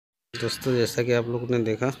दोस्तों, जैसा कि आप लोगों ने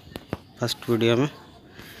देखा फर्स्ट वीडियो में,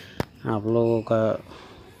 आप लोगों का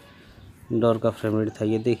डोर का फ्रेम रेडी था।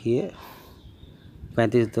 ये देखिए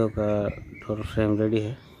 35-2 का डोर फ्रेम रेडी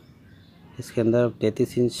है। इसके अंदर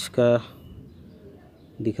 33 इंच का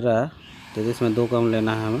दिख रहा है। 33 में 2 कम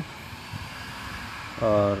लेना है हमें,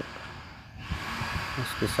 और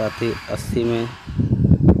उसके साथ ही 80 में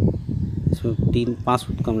इसमें 3-5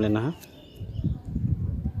 फुट कम लेना है।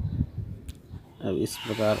 अब इस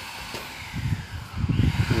प्रकार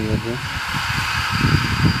देखिए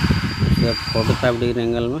 45 डिग्री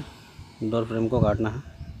एंगल में डोर फ्रेम को काटना है।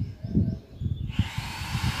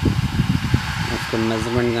 उसके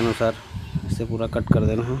मेजरमेंट के अनुसार इसे पूरा कट कर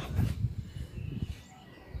देना है।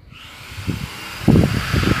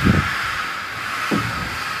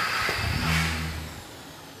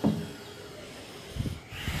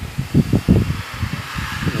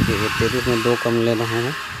 देखिए 33 में 2 कम ले रहे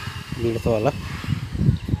हैं विड्थ वाला,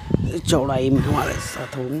 चौड़ाई में हमारे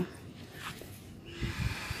साथ होंगे,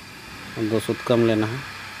 और 2 सूत कम लेना है।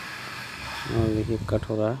 और देखिए कट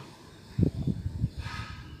हो रहा है,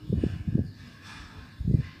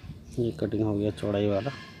 ये कटिंग हो गया चौड़ाई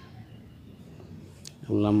वाला।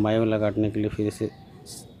 अब लंबाई वाला काटने के लिए फिर इसे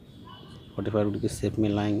 45 डिग्री की शेप में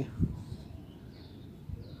लाएंगे,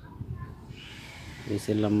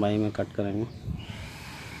 इसे लंबाई में कट करेंगे।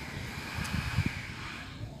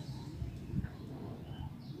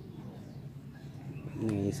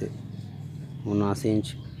 इसे 79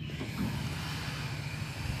 इंच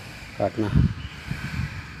काटना है।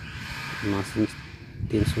 79 इंच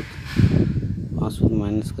 3 सूत 5 सूत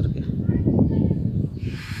माइनस करके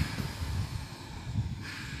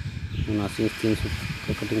 79 इंच 3 सूत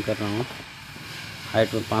का कटिंग कर रहा हूँ।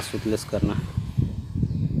 हाइट में 5 सूत लेस करना है,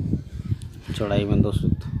 चौड़ाई में 2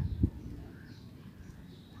 सूत।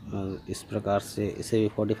 और इस प्रकार से इसे भी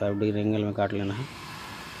 45 डिग्री एंगल में काट लेना है।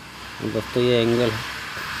 दोस्तों, ये एंगल है,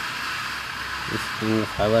 इस एंगल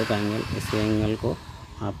फाइबर का एंगल, इस एंगल को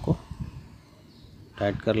आपको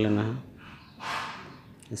टाइट कर लेना है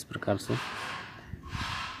इस प्रकार से।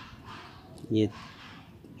 ये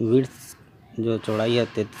विड्थ जो चौड़ाई है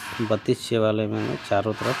 32 वाले में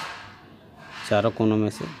चारों तरफ, चारों कोनों में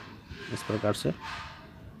से इस प्रकार से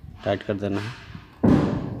टाइट कर देना है।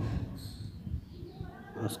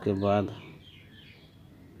 उसके बाद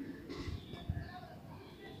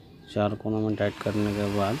 4 कोनों में टाइट करने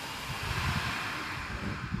के बाद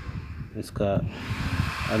इसका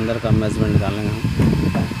अंदर का मेजरमेंट निकालेंगे हम।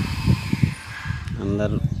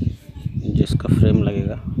 अंदर जिसका फ्रेम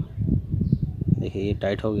लगेगा, देखिए ये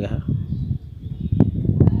टाइट हो गया है।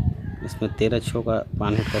 इसमें 13 छो का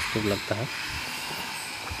 5 हिट का स्क्रू लगता है।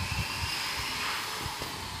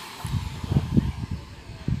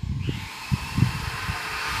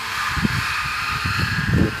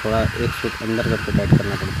 थोड़ा 1 सूत अंदर करके टाइट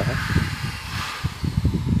करना पड़ता है।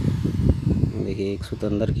 देखिए 1 सूत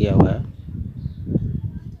अंदर किया हुआ है,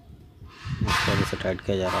 इस तरह से टाइट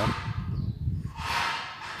किया जा रहा है।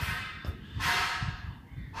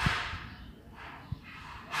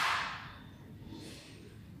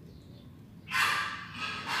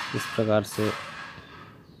 इस प्रकार से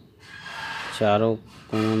चारों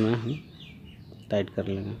कोनों में हम टाइट कर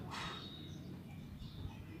लेंगे।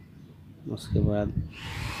 उसके बाद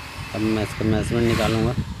अब मैं इसका मेजरमेंट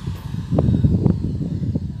निकालूंगा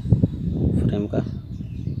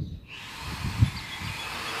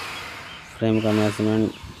फ्रेम का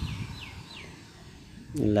मेजरमेंट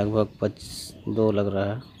लगभग 2 लग रहा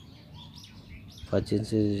है। 25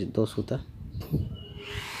 से 2 सूता,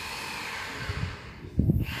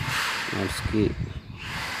 और इसकी इस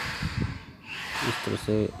तरह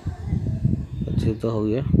से 25 हो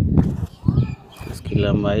गया। इसकी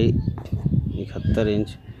लंबाई 71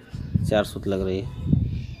 इंच 4 सूत लग रही है।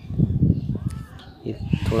 ये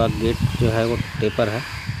थोड़ा गेट जो है वो टेपर है।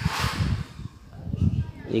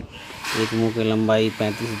 एक मुंह की लंबाई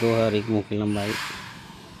 35-2 है, और एक मुंह की लंबाई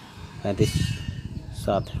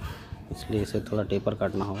 35-7 है, इसलिए इसे थोड़ा टेपर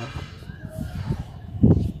काटना होगा।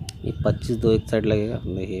 ये 25-2 एक साइड लगेगा।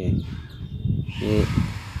 देखिए ये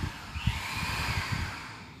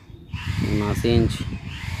 79 इंच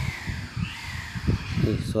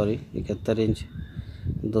 71 इंच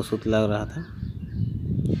 2 सूत लग रहा था।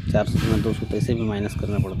 4 सूत में 2 सूत ऐसे भी माइनस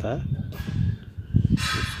करना पड़ता है।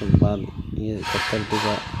 उसके बाद ये 71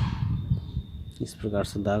 का इस प्रकार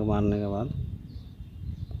से दाग मारने के बाद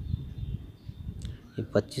ये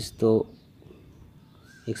 25-2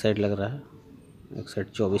 एक साइड लग रहा है, एक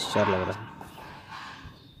साइड 24-4 लग रहा है,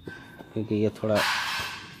 क्योंकि ये थोड़ा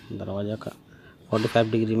दरवाज़ा का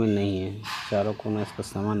 45 डिग्री में नहीं है, चारों कोना इसका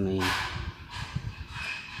समान नहीं है,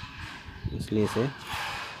 इसलिए इसे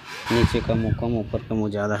नीचे का मुँह कम, ऊपर का मुँह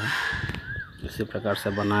ज़्यादा है। इसी प्रकार से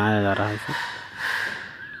बनाया जा रहा है इसे।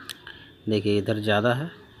 देखिए इधर ज़्यादा है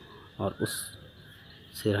और उस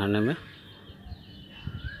सिरहाने में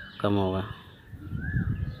कम होगा।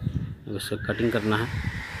 अब इसे कटिंग करना है।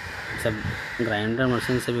 सब ग्राइंडर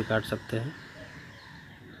मशीन से भी काट सकते हैं।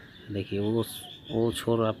 देखिए वो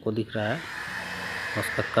छोर आपको दिख रहा है,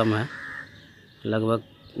 उसका कम है, लगभग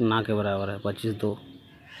ना के बराबर है। 25-2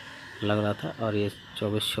 लग रहा था और ये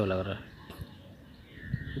 24-6 लग रहा है।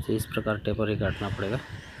 इसे इस प्रकार टेपर ही काटना पड़ेगा।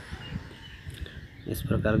 इस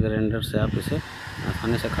प्रकार ग्राइंडर से आप इसे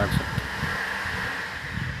आसानी से काट सकते हैं।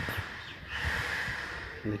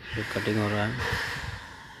 देखिए कटिंग हो रहा है।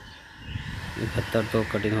 71 तो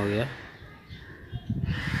कटिंग हो गया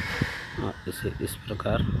और इसे इस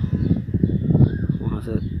प्रकार वहाँ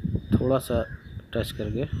से थोड़ा सा टच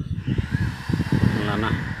करके लाना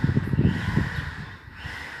है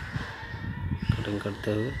कटिंग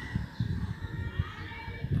करते हुए।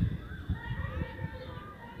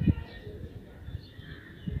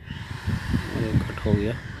 ये कट हो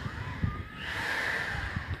गया।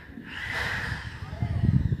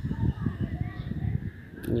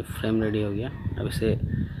 ये फ्रेम रेडी हो गया। अब इसे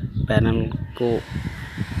पैनल को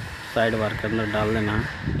साइड बार के अंदर डाल देना है।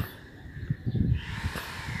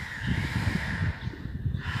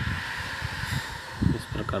 इस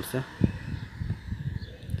प्रकार से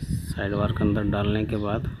साइड बार के अंदर डालने के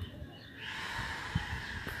बाद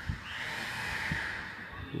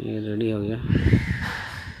ये रेडी हो गया।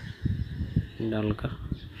 डालकर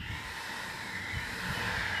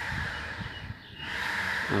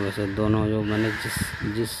अब इसे दोनों जो मैंने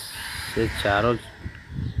जिस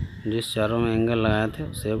चारों में एंगल लगाए थे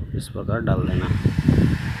उसे इस प्रकार डाल देना।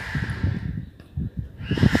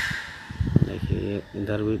 देखिए ये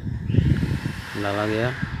इधर भी डाला गया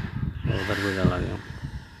और उधर भी डाला गया।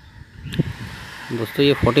 दोस्तों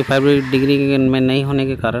ये 45 डिग्री में नहीं होने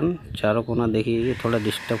के कारण चारों कोना देखिए ये थोड़ा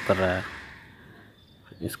डिस्टर्ब कर रहा है।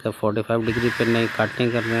 इसका 45 डिग्री पे नहीं काटने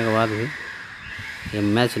करने के बाद भी ये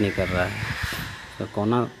मैच नहीं कर रहा है। इसका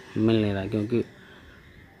कोना मिल नहीं रहा क्योंकि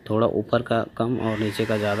थोड़ा ऊपर का कम और नीचे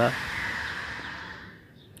का ज़्यादा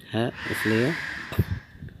है, इसलिए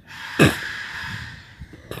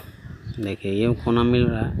देखिए ये कोना मिल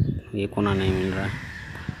रहा है, ये कोना नहीं मिल रहा है।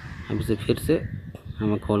 अब इसे फिर से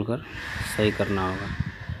हमें खोलकर सही करना होगा।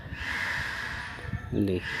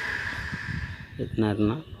 देखिए इतना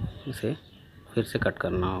इसे फिर से कट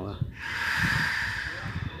करना होगा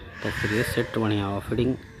तो फिर ये सेट बढ़िया होगा।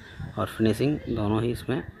 फिटिंग और फिनिशिंग दोनों ही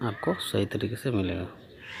इसमें आपको सही तरीके से मिलेगा।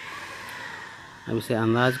 अब इसे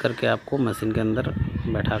अंदाज करके आपको मशीन के अंदर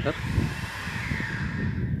बैठाकर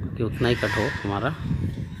कि उतना ही कट हो, हमारा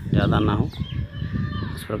ज़्यादा ना हो,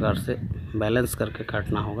 इस प्रकार से बैलेंस करके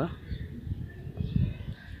काटना होगा।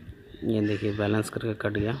 ये देखिए बैलेंस करके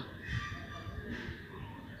कट गया।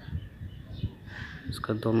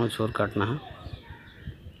 इसका दोनों छोर काटना है।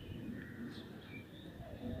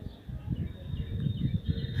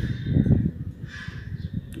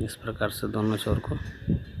 इस प्रकार से दोनों छोर को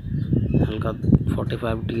हल्का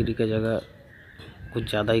 45 डिग्री की जगह कुछ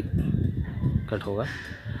ज़्यादा ही कट होगा।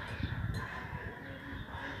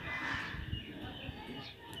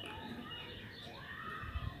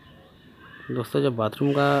 दोस्तों जब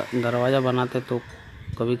बाथरूम का दरवाज़ा बनाते तो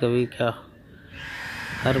कभी कभी क्या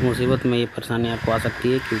हर मुसीबत में ये परेशानी आपको आ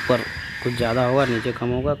सकती है कि ऊपर कुछ ज़्यादा होगा, नीचे कम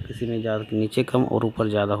होगा, किसी में ज़्यादा नीचे कम और ऊपर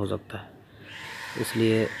ज़्यादा हो सकता है।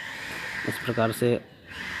 इसलिए इस प्रकार से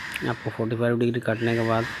आपको 45 डिग्री काटने के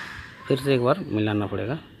बाद फिर से एक बार मिलाना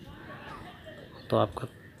पड़ेगा तो आपका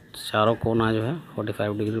चारों कोना जो है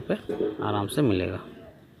 45 डिग्री पे आराम से मिलेगा।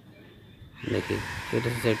 देखिए फिर से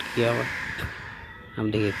सेट किया हुआ।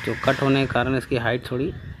 अब देखिए जो कट होने के कारण इसकी हाइट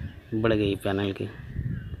थोड़ी बढ़ गई पैनल की।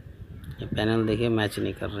 ये पैनल देखिए मैच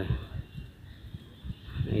नहीं कर रहे हैं।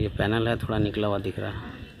 ये पैनल है थोड़ा निकला हुआ दिख रहा है।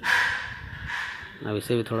 अब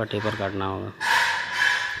इसे भी थोड़ा टेपर काटना होगा।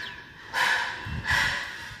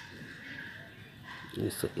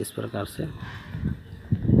 इस प्रकार से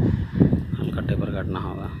हल्का टेपर काटना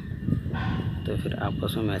होगा तो फिर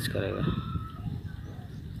आपस में मैच करेगा।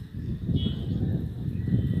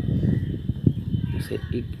 इसे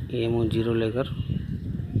ये मुँह 0 लेकर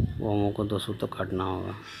वो मुँह को 2 सूत्र काटना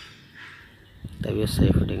होगा तभी सही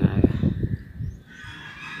फिटिंग आएगा।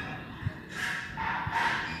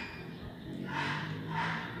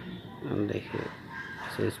 अब देखिए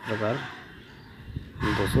इसे इस प्रकार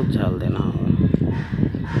 200 झाल देना होगा।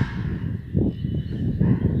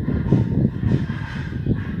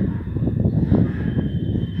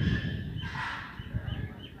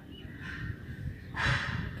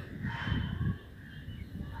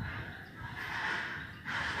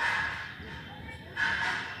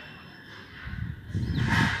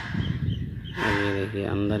 देखिए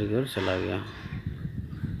अंदर की ओर चला गया।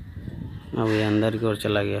 अब ये अंदर की ओर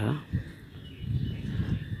चला गया है।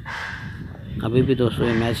 अभी भी दोस्तों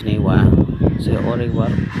ये मैच नहीं हुआ है, इसे और एक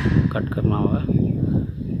बार कट करना होगा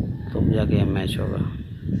तो जाके ये मैच होगा।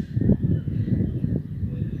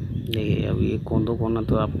 देखिए अब ये दो कोना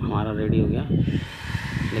तो आप हमारा रेडी हो गया,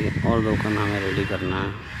 लेकिन और 2 कोना हमें रेडी करना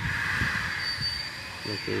है।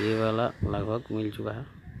 देखिए ये वाला लगभग मिल चुका है।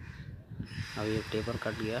 अब ये टेपर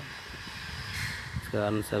कट गया, इसके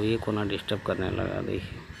कारण से अब ये कोना डिस्टर्ब करने लगा।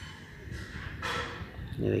 देखिए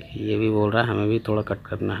ये देखिए ये भी बोल रहा है हमें भी थोड़ा कट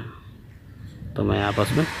करना है, तो मैं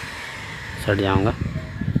आपस में सट जाऊंगा।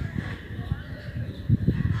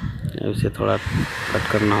 इसे थोड़ा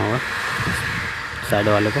कट करना होगा साइड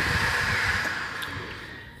वाले को,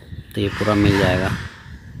 तो ये पूरा मिल जाएगा।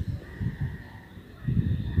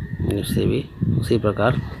 इसे भी उसी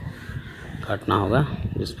प्रकार काटना होगा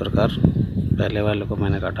जिस प्रकार पहले वाले को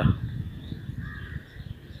मैंने काटा।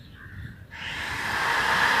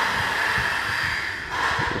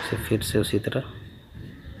 इसे फिर से उसी तरह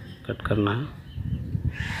कट करना है।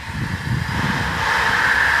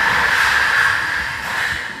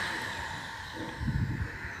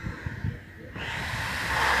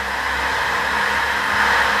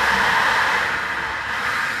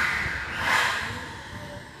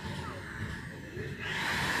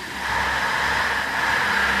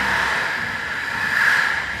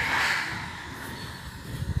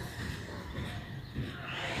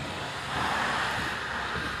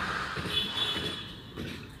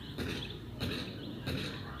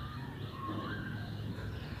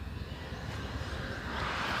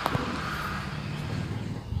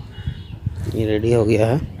 ये रेडी हो गया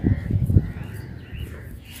है।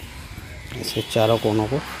 इसे चारों कोनों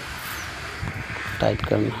को टाइट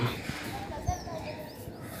करना है।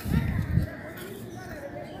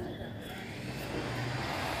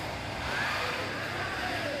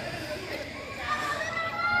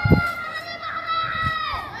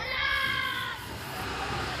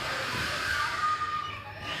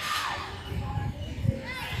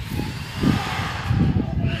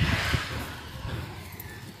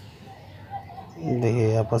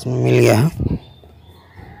 देखिए आपस में मिल गया है।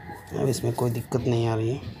 अब इसमें कोई दिक्कत नहीं आ रही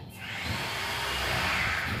है।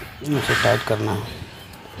 इसे टाइट करना है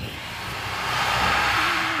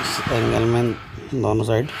इस एंगल में, दोनों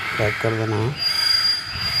साइड टाइट कर देना है।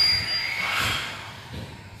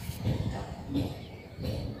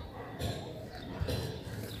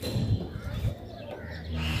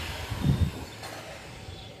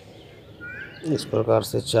 इस प्रकार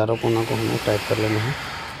से चारों कोनों को हमें टाइट कर लेना है।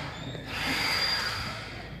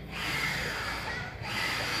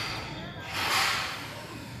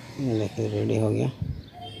 देखिए रेडी हो गया।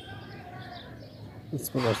 इस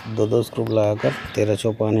प्रकार से 2-2 स्क्रू लगाकर 13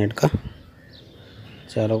 चौपा नेट का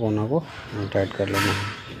चारों कोनों को टाइट कर लेना है।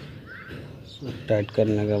 टाइट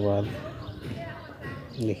करने के बाद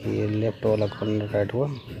देखिए ये लेफ्ट वाला कॉर्नर टाइट हुआ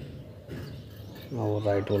और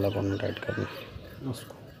राइट वाला कॉर्नर टाइट करना है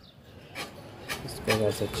उसको। इस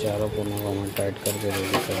प्रकार से चारों कोनों को हमें टाइट करके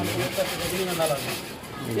रेडी करना है।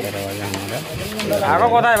 दरवाजा हमारा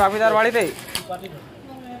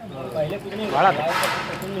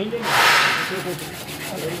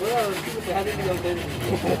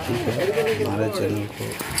हमारे चैनल को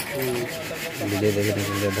वीडियो देखने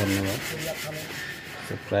के लिए धन्यवाद।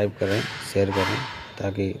 सब्सक्राइब करें, शेयर करें,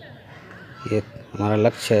 ताकि ये हमारा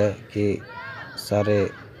लक्ष्य है कि सारे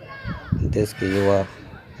देश के युवा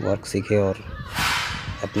वर्क सीखे और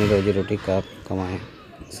अपनी रोजी रोटी का कमाएं।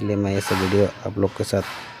 इसलिए मैं ये सब वीडियो आप लोग के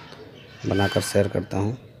साथ बनाकर शेयर करता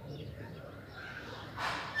हूँ।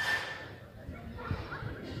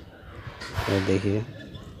 तो देखिए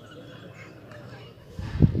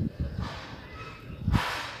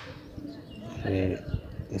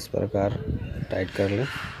इस प्रकार टाइट कर लें।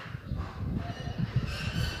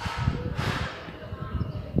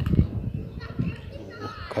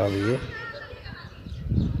 का ये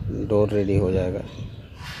डोर रेडी हो जाएगा।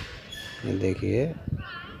 ये देखिए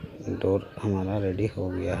डोर हमारा रेडी हो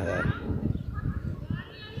गया है।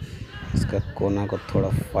 इसका कोना को थोड़ा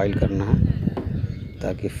फाइल करना है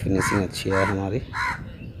ताकि फिनिशिंग अच्छी है हमारी।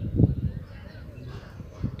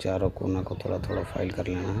 चारों कोना को थोड़ा थोड़ा फाइल कर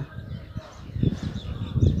लेना है।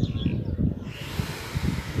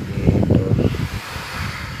 ये डोर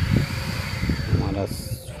हमारा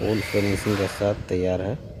फुल फिनिशिंग के साथ तैयार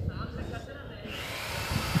है।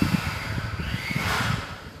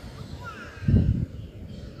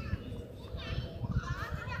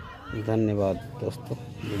 धन्यवाद दोस्तों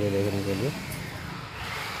वीडियो देखने के लिए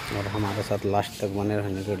और हमारे साथ लास्ट तक बने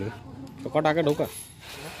रहने के लिए। तो कट आके ढोका।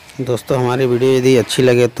 दोस्तों हमारी वीडियो यदि अच्छी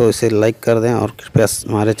लगे तो इसे लाइक कर दें और कृपया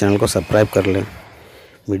हमारे चैनल को सब्सक्राइब कर लें।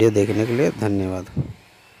 वीडियो देखने के लिए धन्यवाद।